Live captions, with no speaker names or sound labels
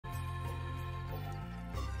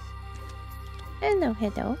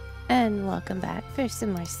Hello, and welcome back for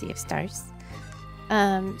some more Sea of Stars.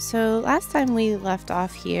 So last time we left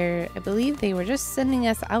off here, I believe they were just sending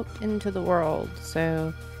us out into the world.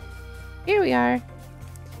 So here we are.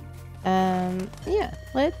 Yeah,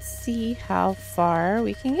 let's see how far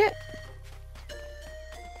we can get.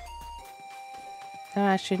 I don't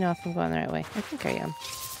actually know if I'm going the right way. I think I am.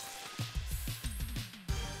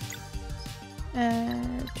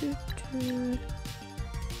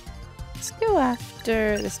 Let's go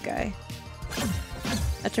after this guy.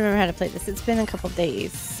 I have to remember how to play this. It's been a couple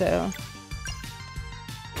days, so...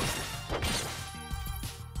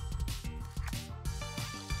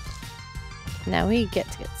 Now we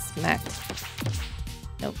get to get smacked.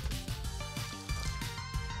 Nope.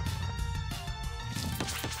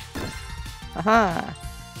 Aha!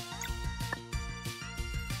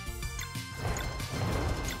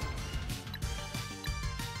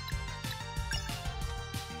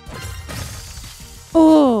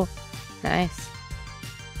 Oh! Nice.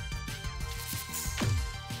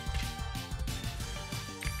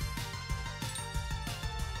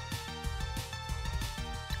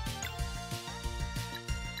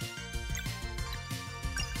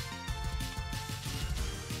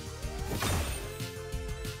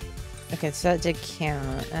 Okay, so that did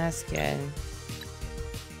count. That's good.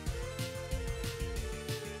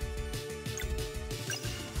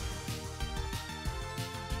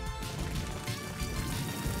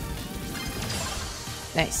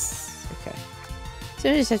 Nice. Okay.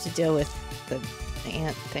 So we just have to deal with the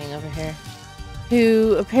ant thing over here.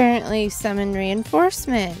 Who apparently summoned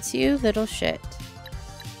reinforcements. You little shit.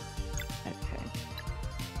 Okay.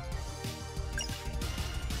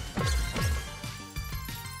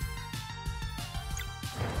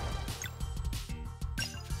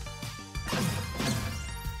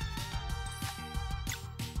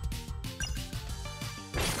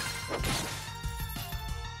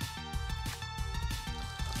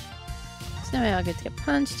 So now I'll get to get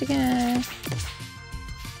punched again.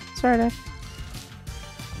 Sort of.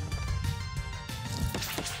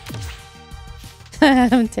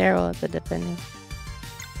 I'm terrible at the defending.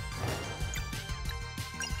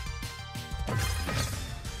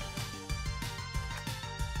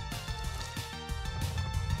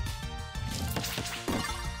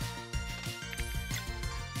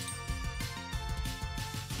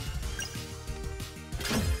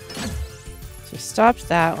 So stopped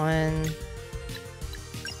that one.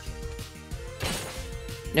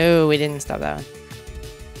 No, we didn't stop that one.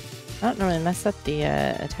 I don't normally mess up the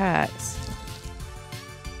attacks.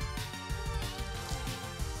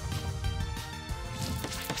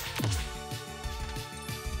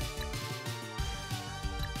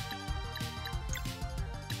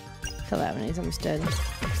 Kill that when he's almost dead.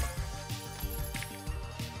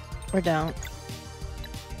 Or don't.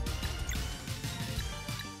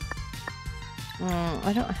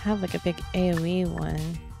 I don't have like a big AoE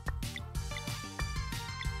one.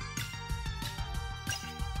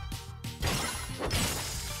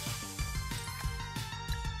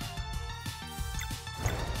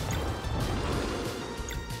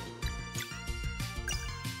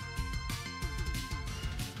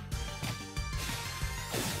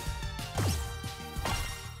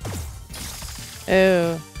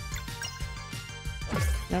 Oh.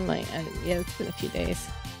 Normally, yeah, it's been a few days.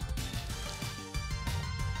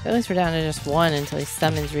 At least we're down to just one until he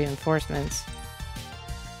summons reinforcements.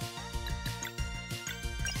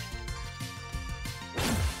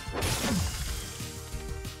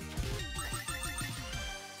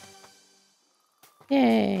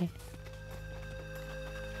 Yay!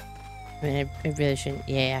 I mean, I really shouldn't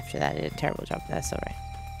yay after that. I did a terrible job, but that's alright.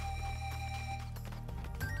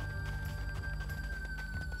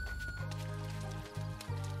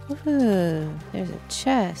 Ooh, there's a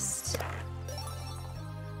chest.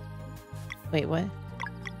 Wait, what?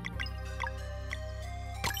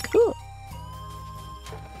 Cool.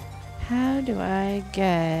 How do I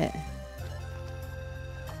get...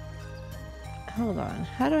 Hold on.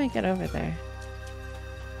 How do I get over there?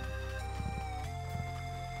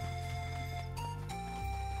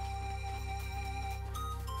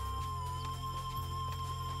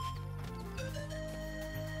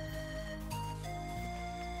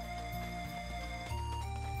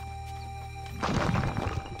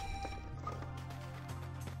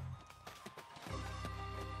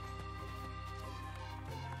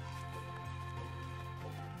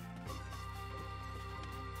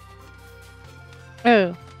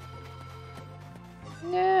 Oh.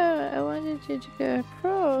 No, I wanted you to go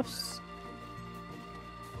across.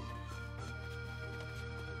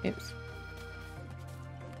 Oops.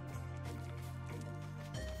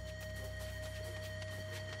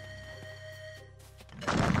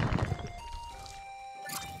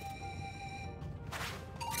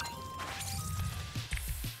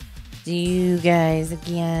 you guys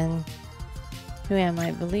again. Who am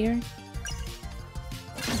I, Belier?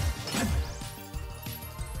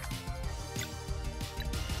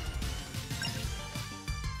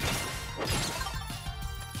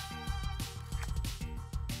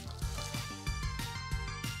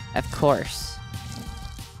 Of course.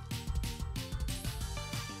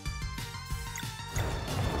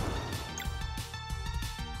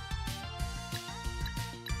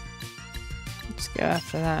 Let's go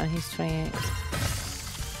after that one. He's 28.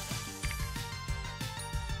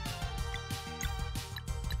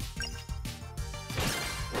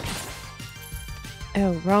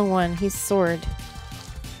 Oh, wrong one. He's sword.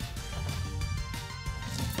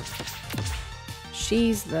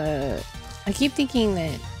 She's the... I keep thinking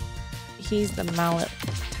that he's the mallet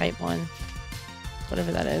type one.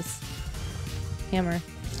 Whatever that is. Hammer.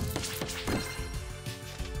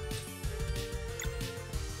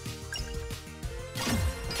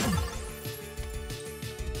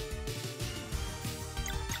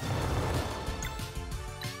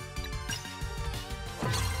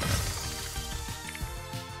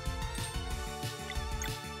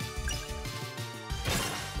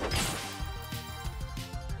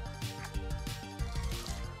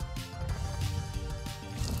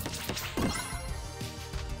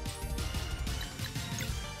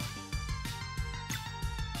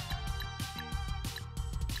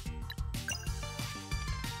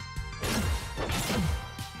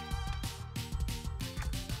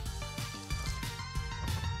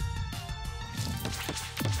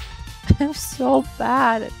 I'm so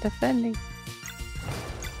bad at defending.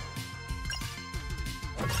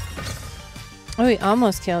 Oh, he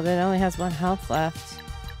almost killed it. It only has 1 health left.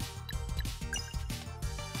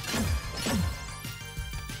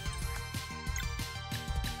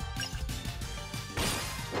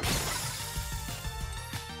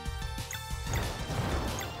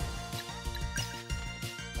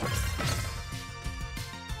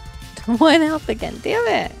 One health again. Damn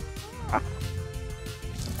it.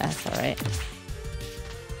 That's alright.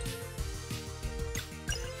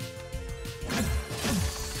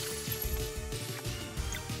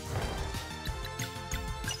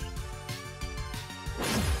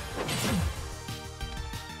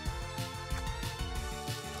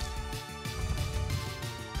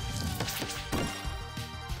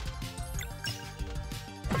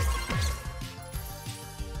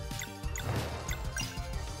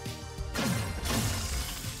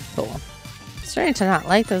 Cool. Starting to not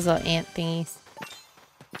like those little ant thingies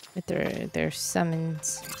with their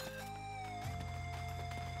summons.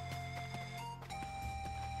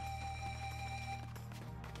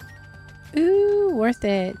 Ooh, worth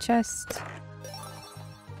it. Chest.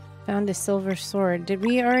 Found a silver sword. Did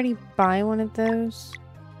we already buy one of those?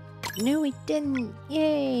 No, we didn't.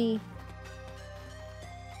 Yay.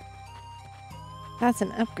 That's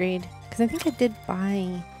an upgrade. Because I think I did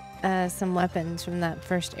buy some weapons from that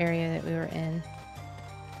first area that we were in.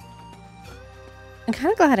 I'm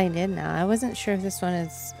kind of glad I did now. I wasn't sure if this one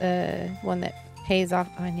is one that pays off.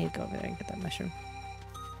 Oh, I need to go over there and get that mushroom.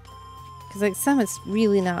 Because like some it's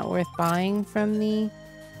really not worth buying from the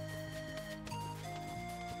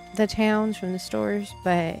towns, from the stores,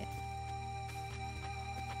 but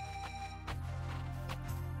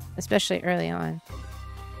especially early on.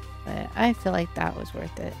 But I feel like that was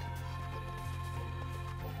worth it.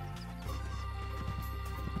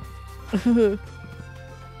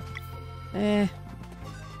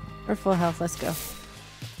 We're full health. Let's go.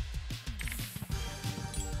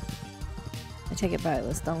 I take it back.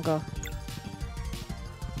 Let's don't go.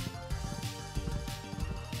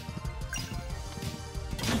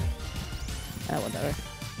 Whatever.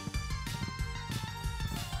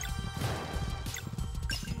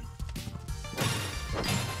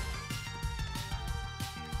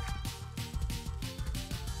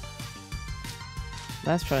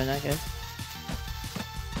 That's probably not good.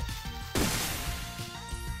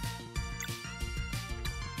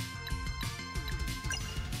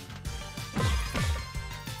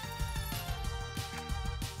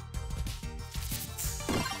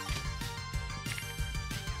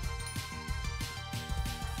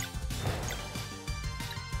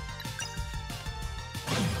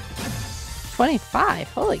 $25.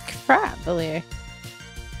 Holy crap, Valir.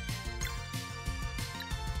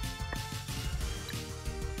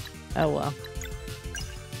 Oh well.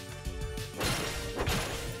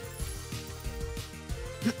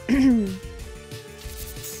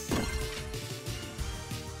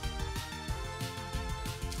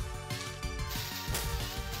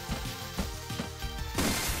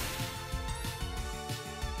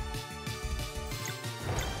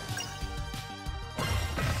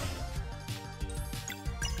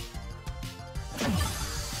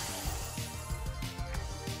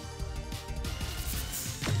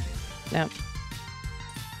 Nope.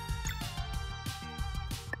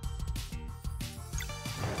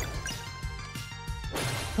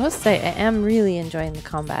 I will say, I am really enjoying the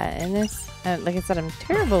combat in this. Like I said, I'm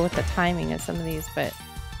terrible with the timing of some of these, but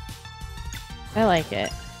I like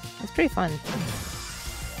it. It's pretty fun.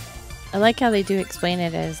 I like how they do explain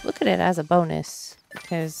it as, look at it as a bonus,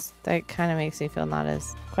 because that kind of makes me feel not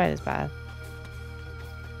as, quite as bad.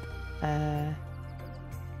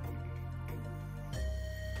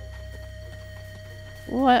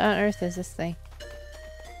 What on earth is this thing?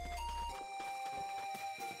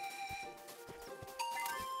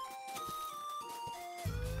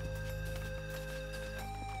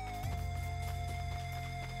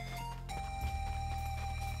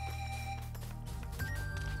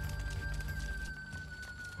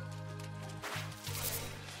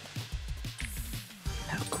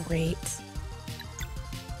 Oh, great.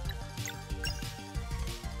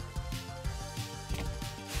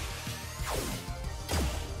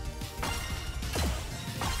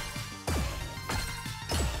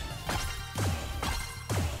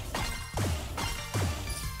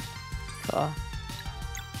 Cool.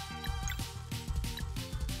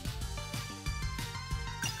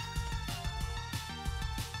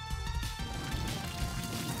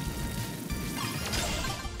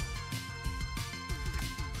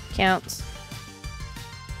 Counts.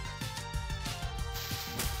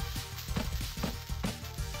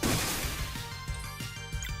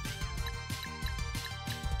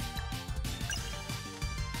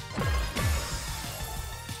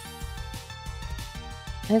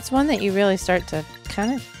 And it's one that you really start to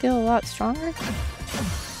kind of feel a lot stronger,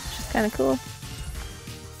 which is kind of cool.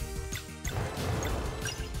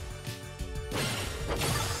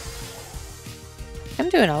 I'm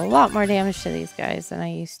doing a lot more damage to these guys than I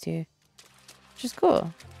used to, which is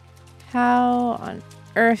cool. How on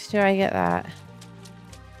earth do I get that?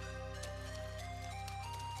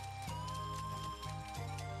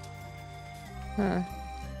 Huh.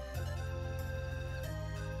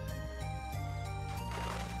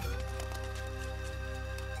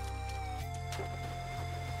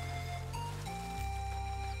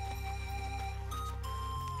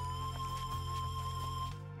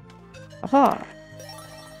 Aha!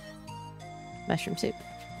 Mushroom soup.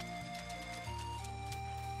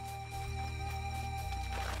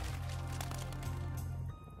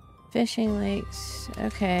 Fishing lakes.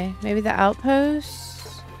 Okay, maybe the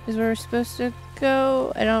outpost is where we're supposed to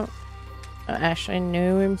go. I don't actually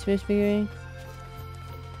know where I'm supposed to be going.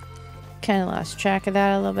 Kind of lost track of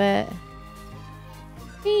that a little bit.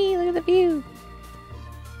 Hey, look at the view.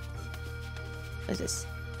 What is this?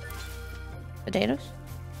 Potatoes?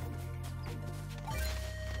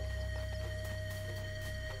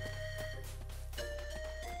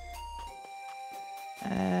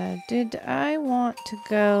 Did I want to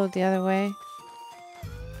go the other way?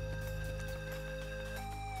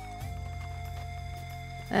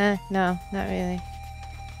 No, not really.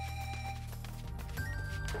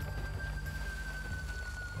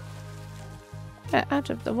 Get out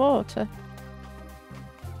of the water.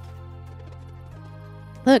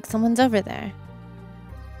 Look, someone's over there.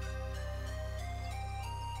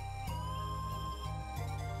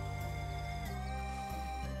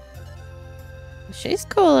 She's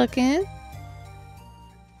cool looking.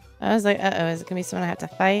 I was like, uh-oh, is it gonna be someone I have to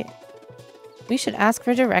fight? We should ask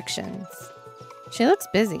for directions. She looks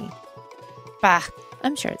busy. Bah,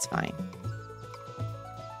 I'm sure it's fine.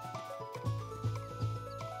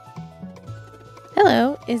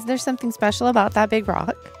 Hello, is there something special about that big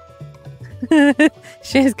rock?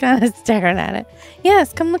 She's kind of staring at it.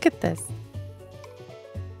 Yes, come look at this.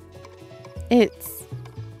 It's... ...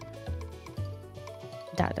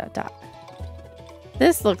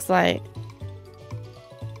 This looks like...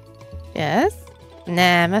 Yes?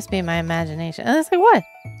 Nah, it must be my imagination. Oh, it's like, what?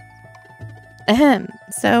 Ahem.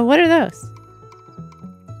 So, what are those?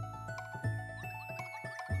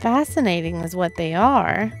 Fascinating is what they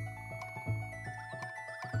are.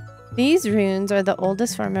 These runes are the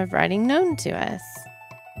oldest form of writing known to us.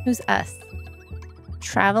 Who's us?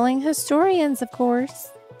 Traveling historians, of course.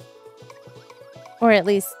 Or at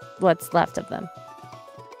least what's left of them.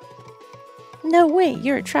 No way,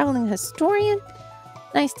 you're a traveling historian?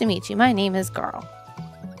 Nice to meet you. My name is Garl.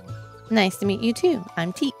 Nice to meet you too.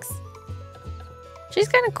 I'm Teaks. She's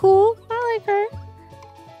kind of cool. I like her.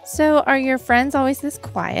 So, are your friends always this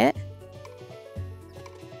quiet?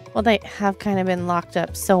 Well, they have kind of been locked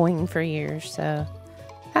up sewing for years, so...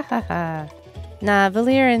 Ha ha ha. Nah,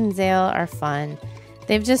 Valir and Zale are fun.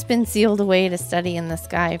 They've just been sealed away to study in the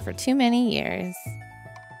sky for too many years.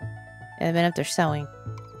 They've been up there sewing.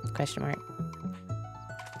 Question mark.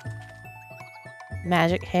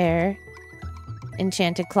 magic hair,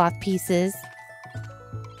 enchanted cloth pieces.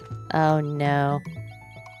 Oh no.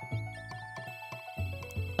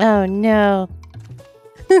 Oh no.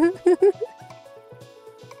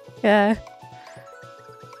 Yeah.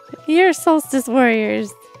 You're solstice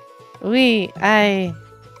warriors. I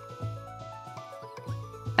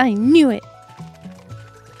knew it.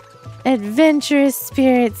 Adventurous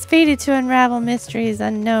spirits, fated to unravel mysteries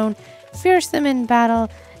unknown, fearsome in battle,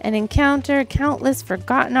 and encounter countless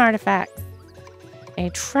forgotten artifacts. A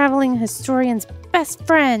traveling historian's best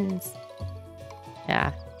friends.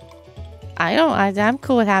 Yeah. I'm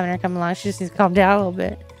cool with having her come along. She just needs to calm down a little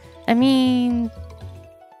bit. I mean,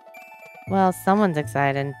 well, someone's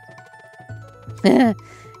excited.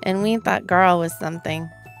 And we thought girl was something.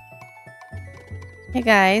 Hey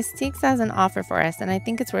guys, Teaks has an offer for us, and I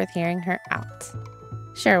think it's worth hearing her out.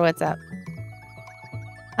 Sure, what's up?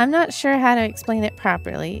 I'm not sure how to explain it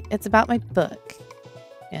properly. It's about my book.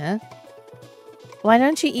 Yeah? Why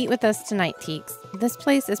don't you eat with us tonight, Teaks? This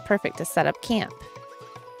place is perfect to set up camp.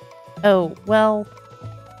 Oh, well,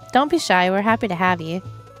 don't be shy. We're happy to have you.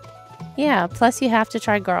 Yeah, plus you have to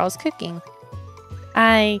try Garl's cooking.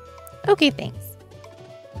 Okay, thanks.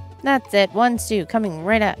 That's it. 1 stew coming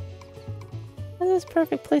right up. This is a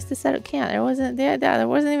perfect place to set up camp. There wasn't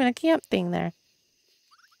even a camp thing there.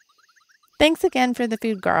 Thanks again for the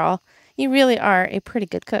food, Garl. You really are a pretty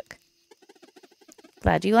good cook.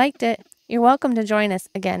 Glad you liked it. You're welcome to join us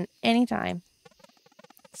again anytime.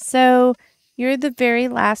 So, you're the very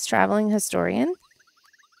last traveling historian?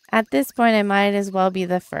 At this point, I might as well be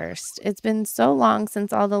the first. It's been so long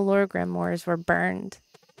since all the lore grimoires were burned.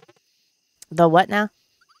 The what now?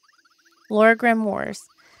 Lore grimoires.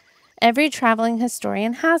 Every traveling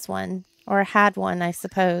historian has one, or had one, I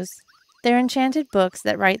suppose. They're enchanted books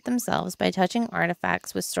that write themselves by touching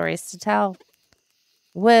artifacts with stories to tell.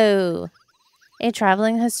 Whoa! A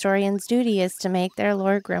traveling historian's duty is to make their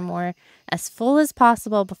lore grimoire as full as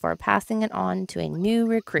possible before passing it on to a new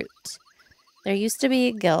recruit. There used to be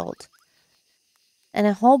a guild, and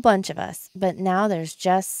a whole bunch of us, but now there's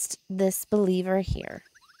just this believer here.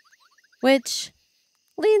 Which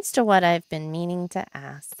leads to what I've been meaning to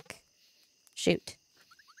ask. Shoot.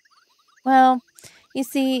 Well, you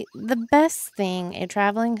see, the best thing a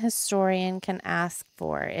traveling historian can ask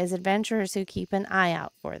for is adventurers who keep an eye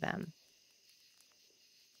out for them.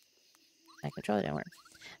 My controller didn't work.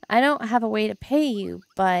 I don't have a way to pay you,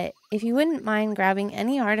 but if you wouldn't mind grabbing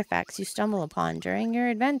any artifacts you stumble upon during your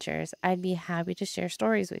adventures, I'd be happy to share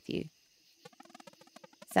stories with you.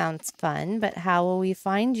 Sounds fun, but how will we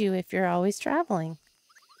find you if you're always traveling?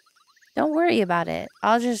 Don't worry about it.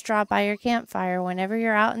 I'll just drop by your campfire whenever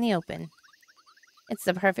you're out in the open. It's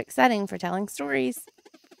the perfect setting for telling stories.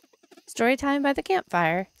 Storytime by the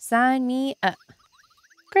campfire. Sign me up.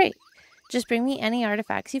 Great. Just bring me any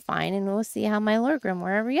artifacts you find and we'll see how my lore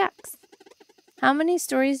grimoire reacts. How many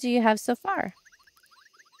stories do you have so far?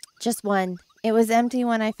 Just one. It was empty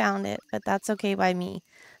when I found it, but that's okay by me.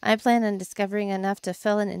 I plan on discovering enough to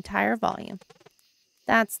fill an entire volume.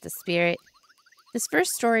 That's the spirit. This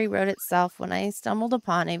first story wrote itself when I stumbled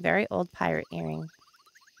upon a very old pirate earring.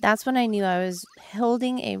 That's when I knew I was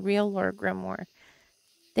holding a real lore grimoire.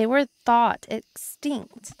 They were thought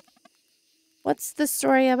extinct. What's the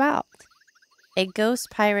story about? A ghost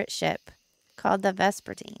pirate ship called the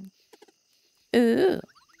Vespertine. Ooh.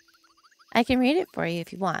 I can read it for you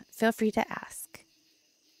if you want. Feel free to ask.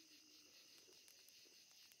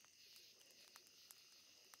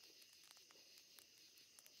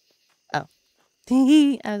 Oh.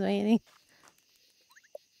 I was waiting.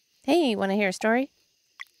 Hey, want to hear a story?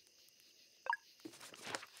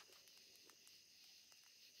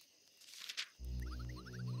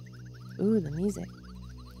 Ooh, the music.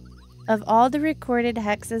 Of all the recorded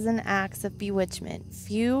hexes and acts of bewitchment,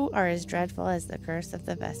 few are as dreadful as the curse of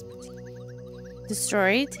the Vespertine. The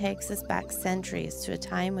story takes us back centuries to a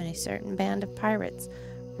time when a certain band of pirates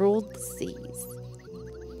ruled the seas.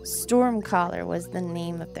 Stormcaller was the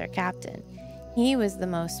name of their captain. He was the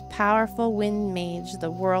most powerful wind mage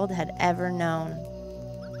the world had ever known.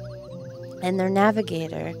 And their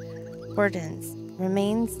navigator, Hortense,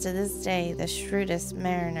 remains to this day the shrewdest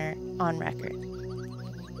mariner on record.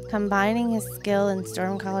 Combining his skill and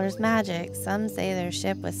Stormcaller's magic, some say their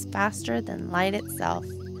ship was faster than light itself.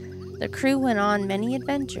 The crew went on many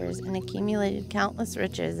adventures and accumulated countless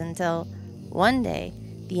riches until, one day,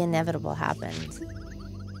 the inevitable happened.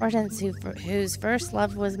 Hortense, whose first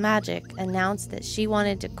love was magic, announced that she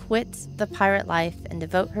wanted to quit the pirate life and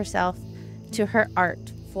devote herself to her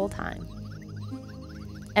art full-time.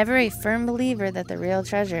 Ever a firm believer that the real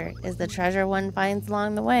treasure is the treasure one finds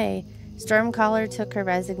along the way, Stormcaller took her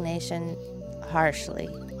resignation harshly.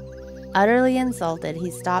 Utterly insulted,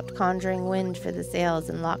 he stopped conjuring wind for the sails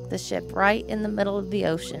and locked the ship right in the middle of the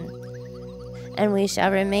ocean. "And we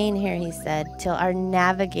shall remain here," he said, "till our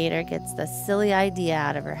navigator gets the silly idea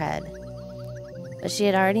out of her head." But she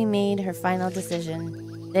had already made her final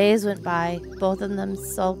decision. Days went by, both of them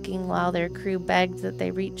sulking while their crew begged that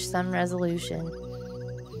they reach some resolution.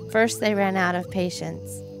 First they ran out of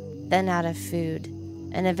patience, then out of food,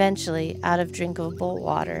 and eventually out of drinkable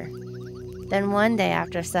water. Then one day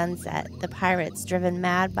after sunset, the pirates, driven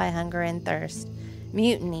mad by hunger and thirst,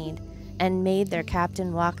 mutinied and made their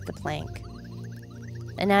captain walk the plank.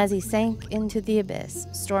 And as he sank into the abyss,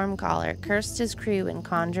 Stormcaller cursed his crew and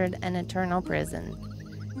conjured an eternal prison.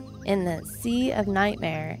 In the Sea of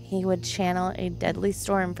Nightmare, he would channel a deadly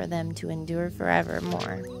storm for them to endure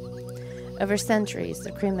forevermore. Over centuries,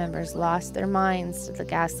 the crew members lost their minds to the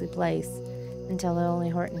ghastly place until only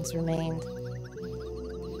Hortons remained.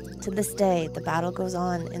 To this day, the battle goes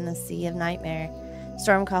on in the Sea of Nightmare,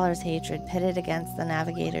 Stormcaller's hatred pitted against the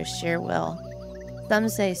navigator's sheer will. Some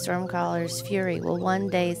say Stormcaller's fury will one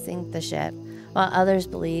day sink the ship, while others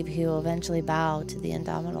believe he will eventually bow to the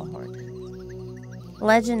indomitable Horton.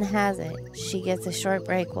 Legend has it she gets a short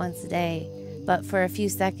break once a day, but for a few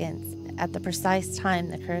seconds, at the precise time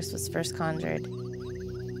the curse was first conjured.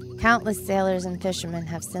 Countless sailors and fishermen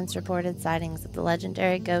have since reported sightings of the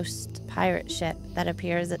legendary ghost pirate ship that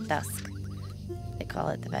appears at dusk. They call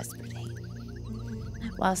it the Vesper Day.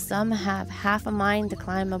 While some have half a mind to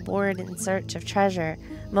climb aboard in search of treasure,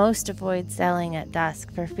 most avoid sailing at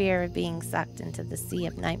dusk for fear of being sucked into the Sea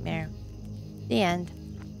of Nightmare. The end.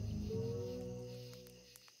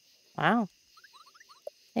 Wow.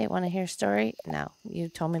 Hey, want to hear a story? No, you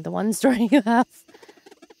told me the one story you have.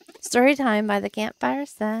 Story time by the campfire.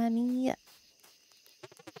 Sign me up.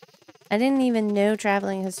 I didn't even know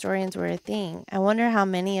traveling historians were a thing. I wonder how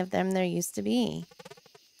many of them there used to be.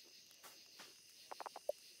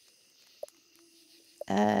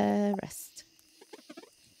 Rest.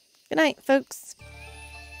 Good night, folks.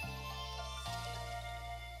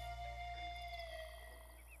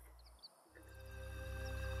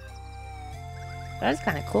 That was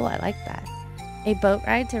kind of cool. I like that. A boat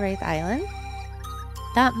ride to Wraith Island?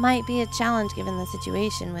 That might be a challenge given the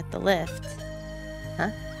situation with the lift.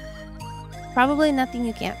 Huh? Probably nothing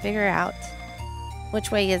you can't figure out.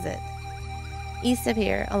 Which way is it? East of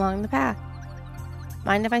here, along the path.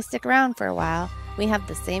 Mind if I stick around for a while? We have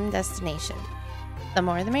the same destination. The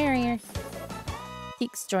more the merrier.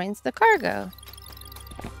 Teaks joins the cargo.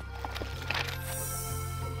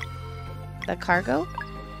 The cargo?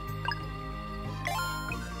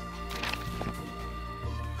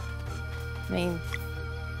 I mean,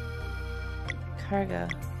 cargo.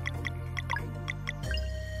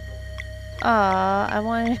 Aw, I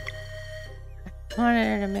wanted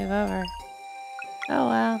her to move over. Oh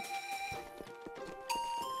well.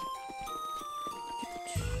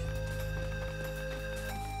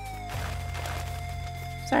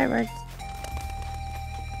 Sorry, birds.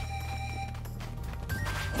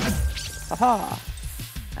 Aha!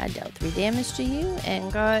 I dealt 3 damage to you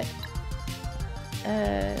and got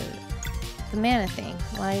the mana thing.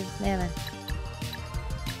 Live mana.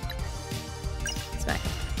 Smack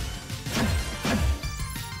him.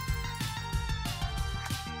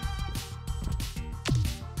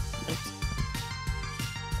 Oops.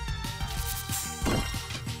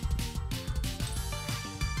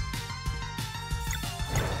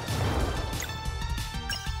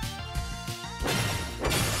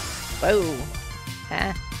 Whoa.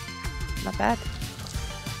 Ah. Not bad.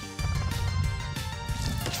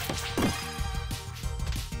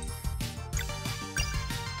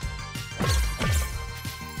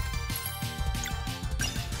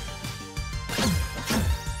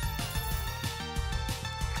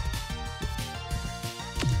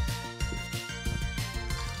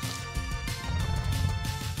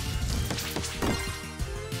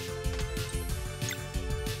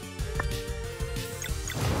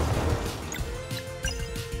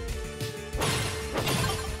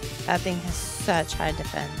 That thing has such high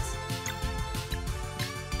defense.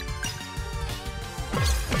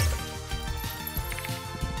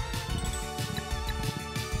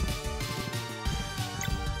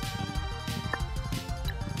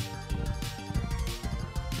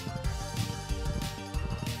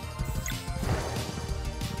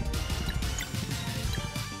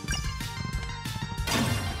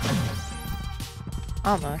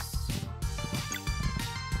 Almost.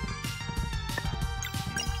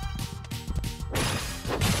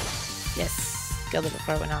 Yes, killed it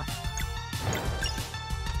before it went off.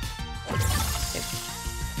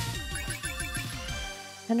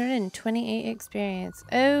 128 experience.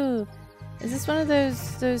 Oh, Is this one of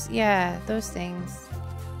those, yeah, those things.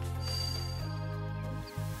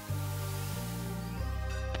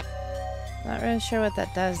 Not really sure what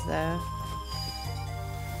that does, though.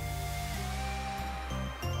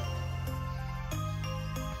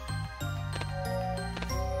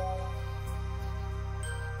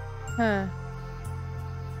 Huh.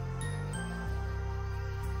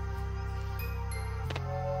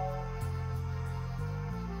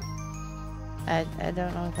 I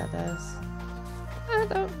don't know what that does. I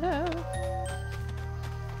don't know.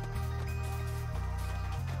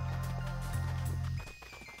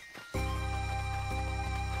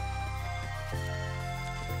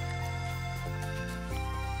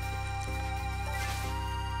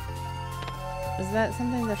 Is that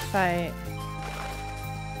something to fight?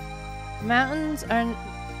 Mountains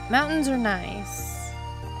are nice.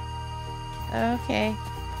 Okay.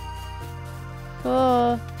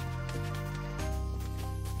 Cool.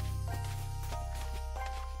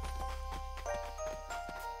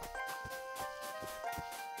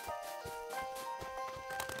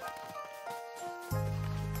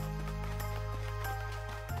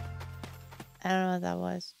 I don't know what that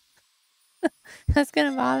was. That's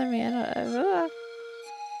gonna bother me. I don't know.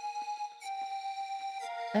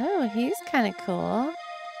 Oh, he's kind of cool.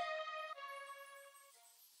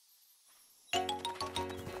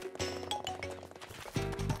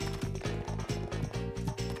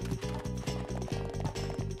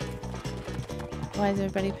 Why is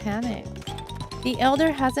everybody panicked? The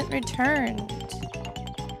elder hasn't returned.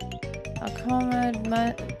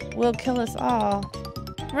 Alcomad will kill us all.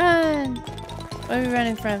 Run! What are we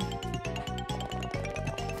running from?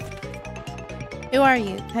 Who are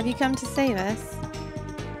you? Have you come to save us?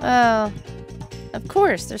 Well, of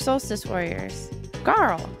course, they're solstice warriors.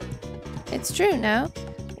 Garl! It's true, no?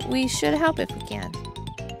 We should help if we can.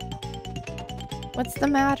 What's the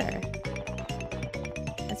matter?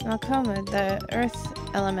 It's Malcolm, the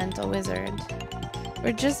earth elemental wizard.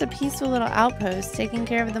 We're just a peaceful little outpost taking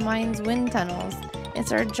care of the mine's wind tunnels.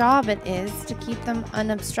 It's our job, it is, to keep them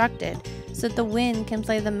unobstructed so that the wind can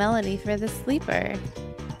play the melody for the sleeper.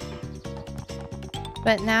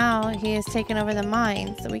 But now he has taken over the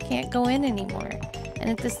mine, so we can't go in anymore. And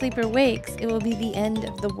if the sleeper wakes, it will be the end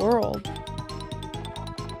of the world.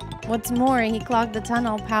 What's more, he clogged the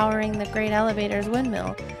tunnel powering the great elevator's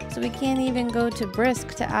windmill, so we can't even go to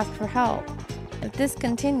Brisk to ask for help. If this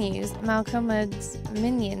continues, Malcolm's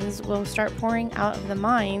minions will start pouring out of the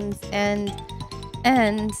mines and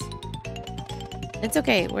it's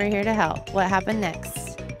okay, we're here to help. What happened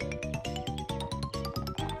next?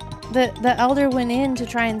 The elder went in to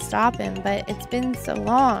try and stop him, but it's been so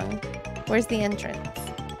long. Where's the entrance?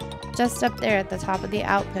 Just up there at the top of the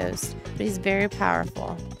outpost, but he's very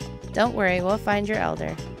powerful. Don't worry, we'll find your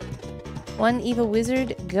elder. One evil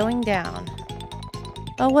wizard going down.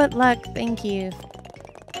 Oh, what luck, thank you.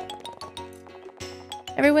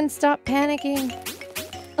 Everyone stop panicking.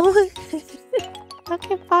 Oh,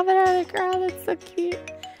 okay, popping out of the ground, that's so cute.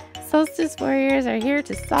 Solstice warriors are here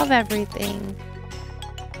to solve everything.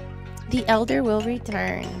 The elder will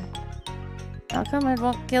return. Malcolm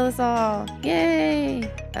won't kill us all. Yay!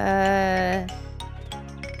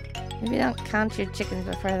 Maybe don't count your chickens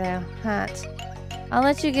before they'll hatch. I'll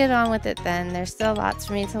let you get on with it then. There's still lots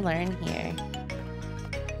for me to learn here.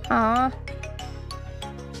 Aww.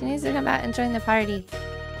 She needs to come back and join the party.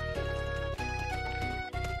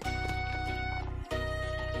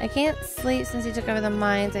 I can't sleep since he took over the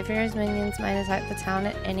mines. I fear his minions might attack the town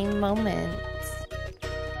at any moment.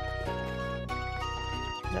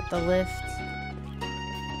 Is that the lift?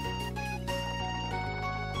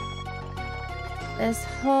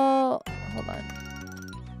 Hold on.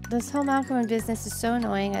 This whole Malcolm business is so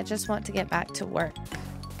annoying. I just want to get back to work.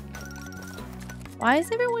 Why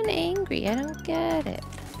is everyone angry? I don't get it.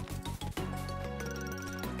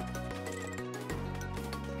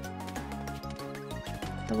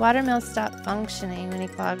 The watermill stopped functioning when he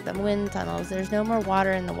clogged the wind tunnels. There's no more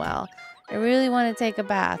water in the well. I really want to take a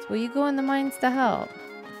bath. Will you go in the mines to help?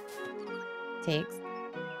 Teaks.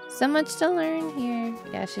 So much to learn here.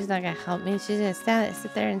 Yeah, she's not gonna help me. She's gonna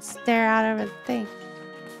sit there and stare out over the thing.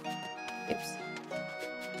 Oops.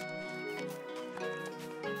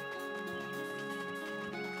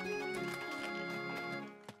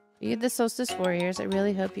 You're the Solstice Warriors. I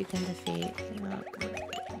really hope you can defeat.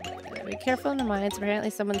 Be careful in the mines. Apparently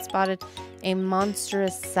someone spotted a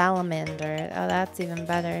monstrous salamander. Oh, that's even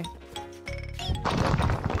better.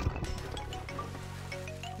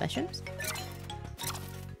 Mushrooms?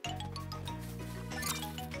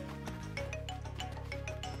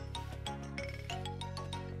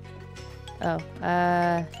 Oh,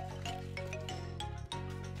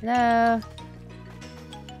 Hello?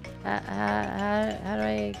 How do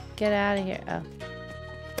I get out of here? Oh.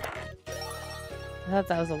 I thought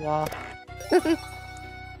that was a wall.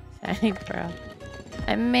 Shiny pearl.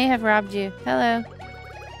 I may have robbed you. Hello.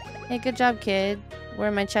 Hey, good job, kid. Were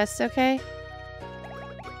my chests okay?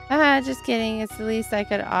 Just kidding. It's the least I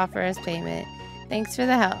could offer as payment. Thanks for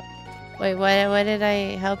the help. Wait, what did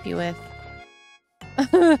I help you with?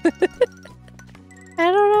 I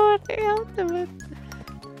don't know what I helped him with.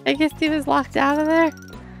 I guess he was locked out of there.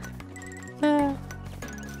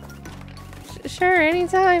 Sure,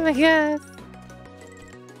 anytime, I guess.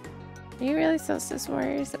 Are you really Solstice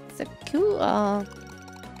Warriors? That's so cool.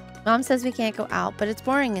 Mom says we can't go out, but it's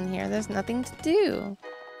boring in here. There's nothing to do.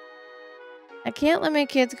 I can't let my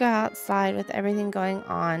kids go outside with everything going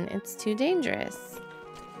on. It's too dangerous.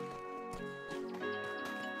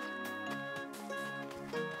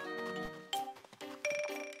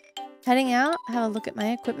 Heading out, have a look at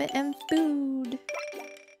my equipment and food.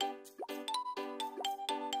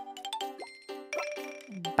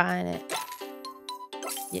 Buying it.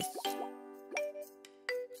 Yes.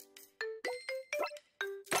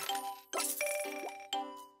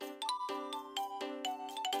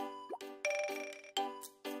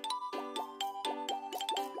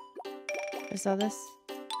 Is all this?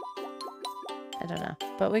 I don't know.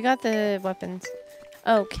 But we got the weapons.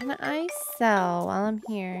 Oh, can I sell while I'm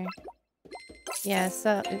here? Yeah,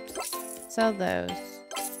 sell. Oops. Sell those.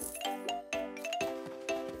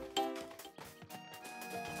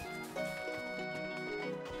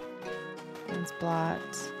 It's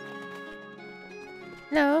blocked.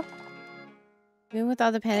 No. Even with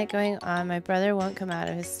all the panic going on, my brother won't come out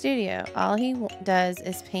of his studio. All he does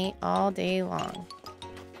is paint all day long.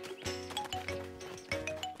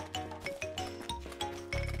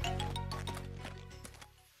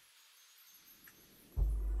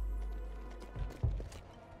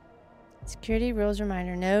 Security rules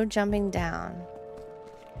reminder, no jumping down.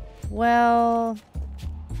 Well,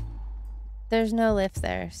 there's no lift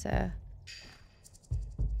there, so.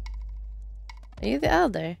 Are you the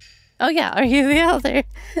elder? Oh yeah, are you the elder?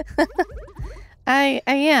 I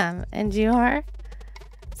am, and you are?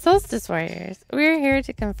 Solstice Warriors. We're here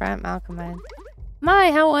to confront Malcolm. My,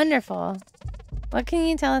 how wonderful. What can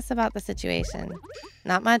you tell us about the situation?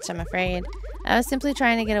 Not much, I'm afraid. I was simply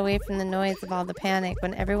trying to get away from the noise of all the panic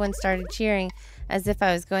when everyone started cheering as if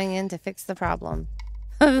I was going in to fix the problem.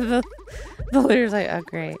 The leader's like, oh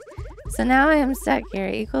great. So now I am stuck here,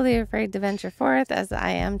 equally afraid to venture forth as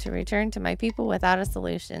I am to return to my people without a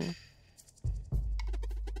solution.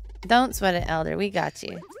 Don't sweat it, Elder. We got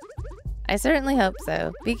you. I certainly hope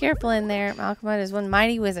so. Be careful in there. Malcolm is one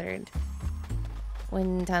mighty wizard.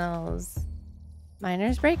 Wind tunnels.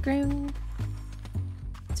 Miner's break room.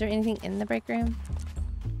 Is there anything in the break room?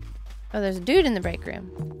 Oh, there's a dude in the break room.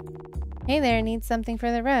 Hey there, need something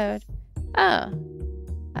for the road. Oh.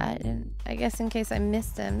 I guess in case I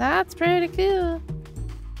missed him. That's pretty cool.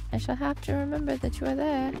 I shall have to remember that you are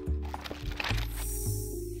there.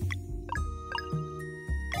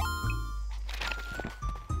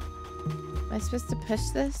 Am I supposed to push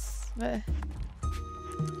this? But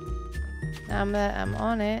I'm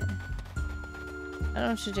on it. I don't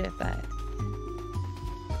know what to do with that.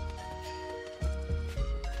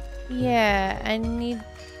 Yeah, I need to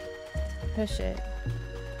push it.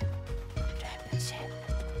 I'm trying to push it.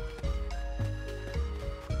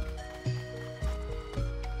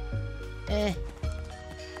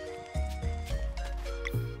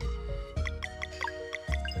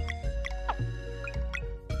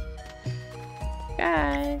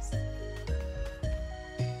 Guys.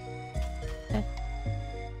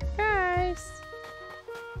 Guys.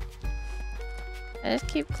 I just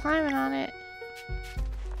keep climbing on it.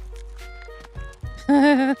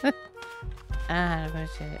 I don't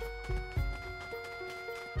push it.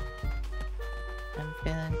 I'm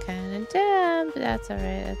feeling kind of dumb, but that's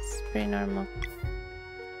alright. That's pretty normal.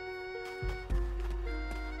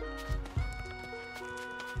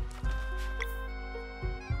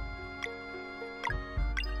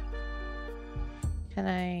 Can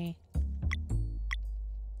I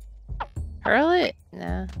hurl it?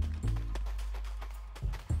 No.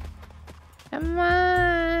 Come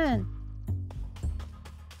on!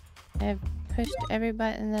 I've pushed every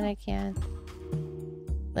button that I can.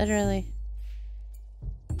 Literally.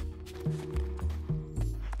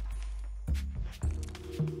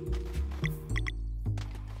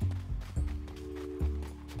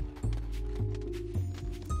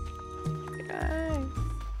 Guys.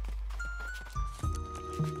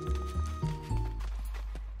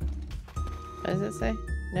 What does it say?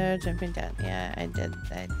 No jumping down. Yeah, I did.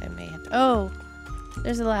 I may have to. Oh!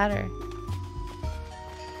 There's a ladder.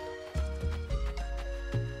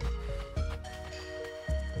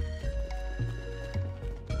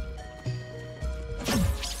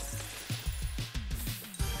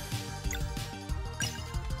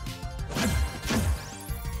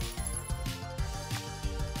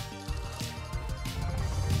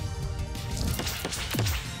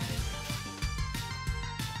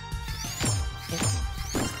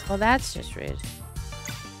 Well, that's just rude.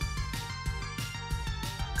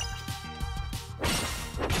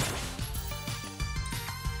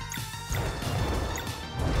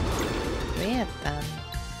 We have them.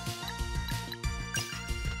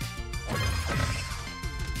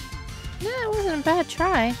 No, it wasn't a bad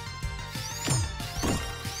try.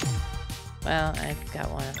 Well, I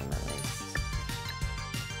got one of them at least.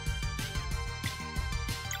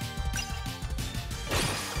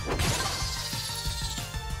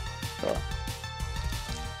 Cool.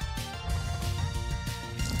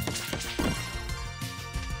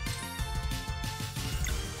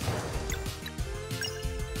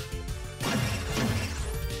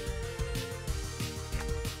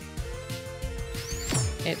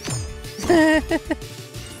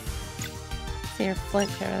 See your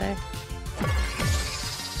flint over there.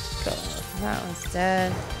 Cool. That one's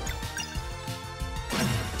dead.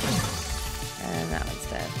 And that one's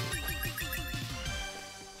dead.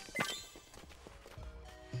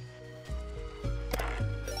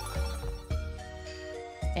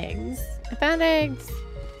 Eggs. I found eggs.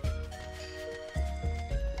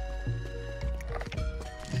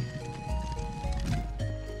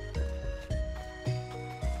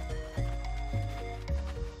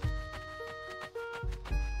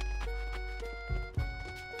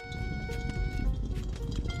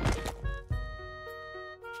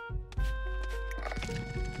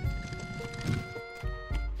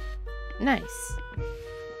 Nice.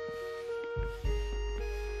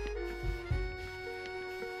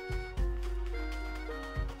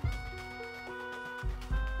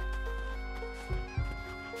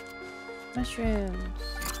 Mushrooms.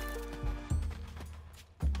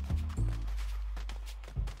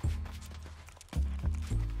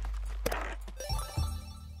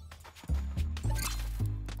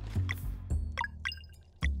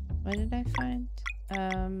 What did I find?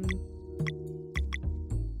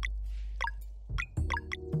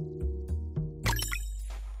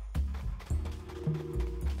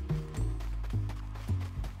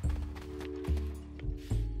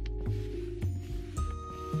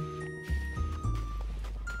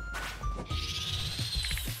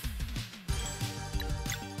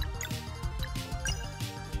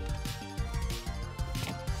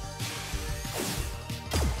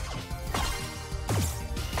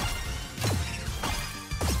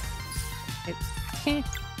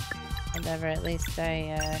 Whatever, at least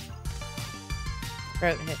I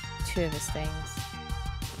throat hit 2 of his things.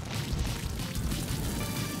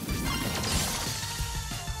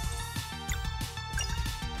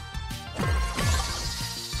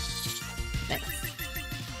 Nice.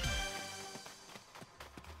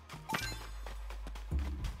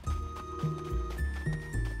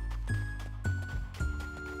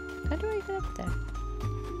 How do I get up there?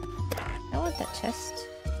 I want that chest.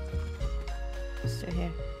 It's through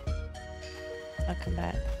here. I'll come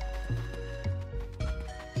back.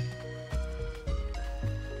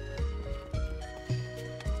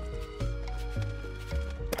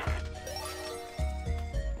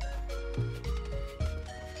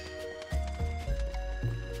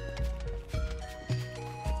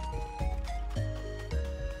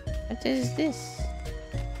 What is this?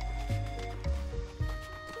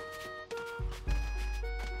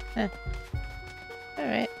 Huh.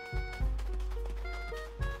 Alright.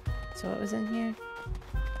 So what was in here?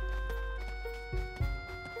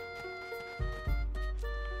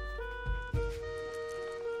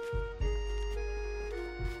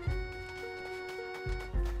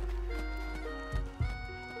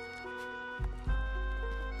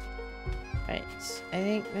 Right, I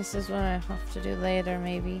think this is what I have to do later,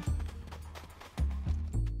 maybe.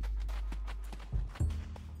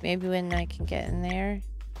 Maybe when I can get in there.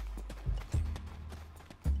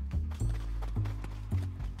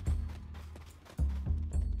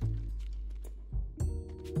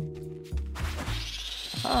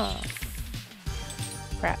 Oh.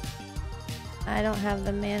 Crap. I don't have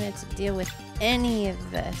the mana to deal with any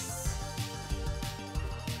of this.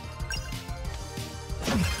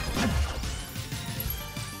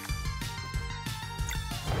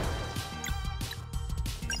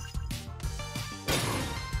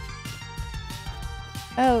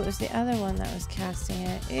 Oh, it was the other one that was casting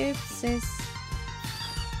it. Oopsies.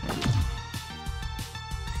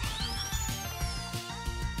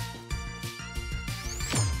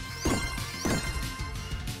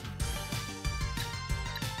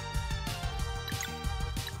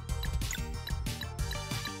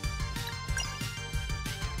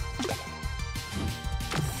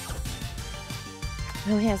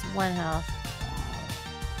 Oh, he has 1 health.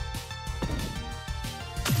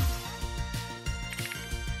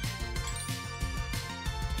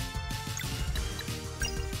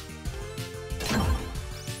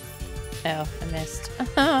 Oh, I missed.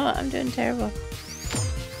 Oh, I'm doing terrible.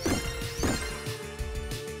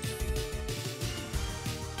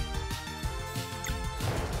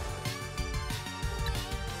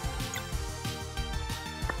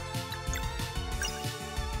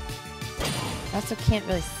 I also can't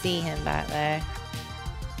really see him back there.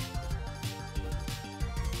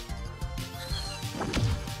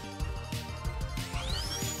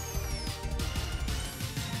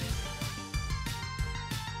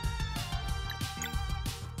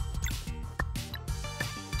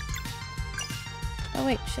 Oh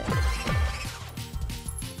wait, shit.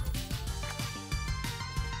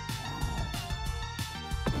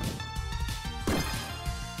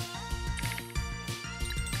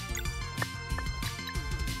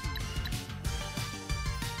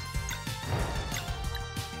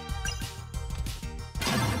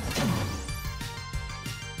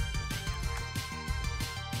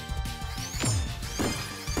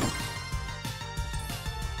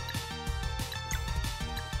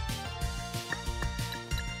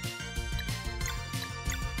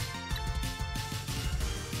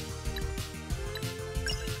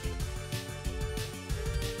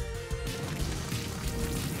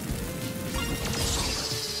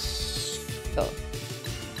 Cool.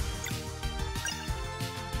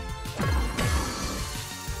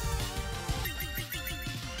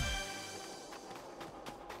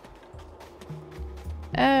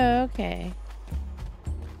 Oh, okay.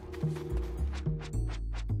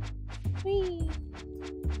 Whee.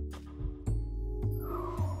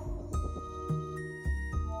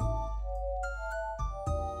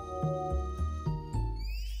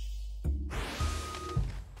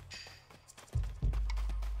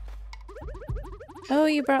 Oh,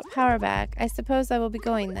 you brought power back. I suppose I will be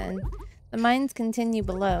going then. The mines continue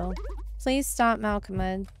below. Please stop,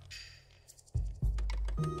 Malcolm.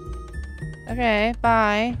 Okay,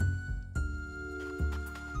 bye.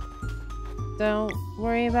 Don't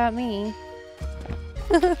worry about me.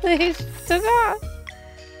 They took off.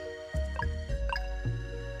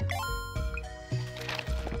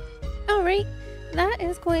 Alright, that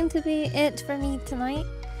is going to be it for me tonight.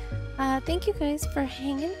 Thank you guys for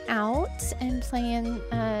hanging out and playing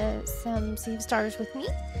some Sea of Stars with me.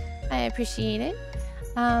 I appreciate it.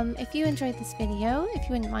 If you enjoyed this video, if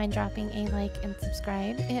you wouldn't mind dropping a like and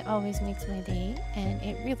subscribe, it always makes my day and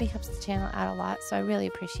it really helps the channel out a lot, so I really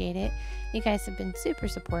appreciate it. You guys have been super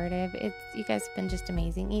supportive. You guys have been just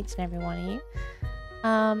amazing, each and every one of you.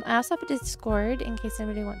 I also have a Discord in case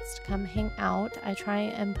anybody wants to come hang out. I try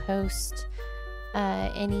and post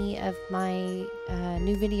any of my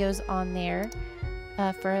new videos on there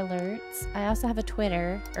for alerts. I also have a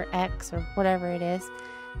Twitter, or X, or whatever it is.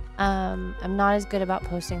 I'm not as good about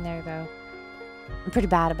posting there though. I'm pretty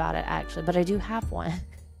bad about it actually, but I do have one.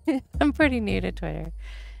 I'm pretty new to Twitter,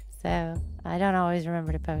 so I don't always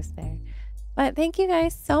remember to post there. But thank you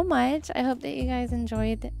guys so much. I hope that you guys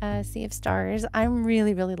enjoyed Sea of Stars. I'm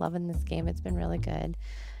really loving this game. It's been really good.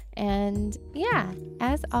 And yeah,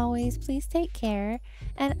 as always, please take care,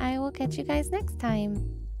 and I will catch you guys next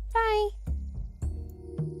time. Bye!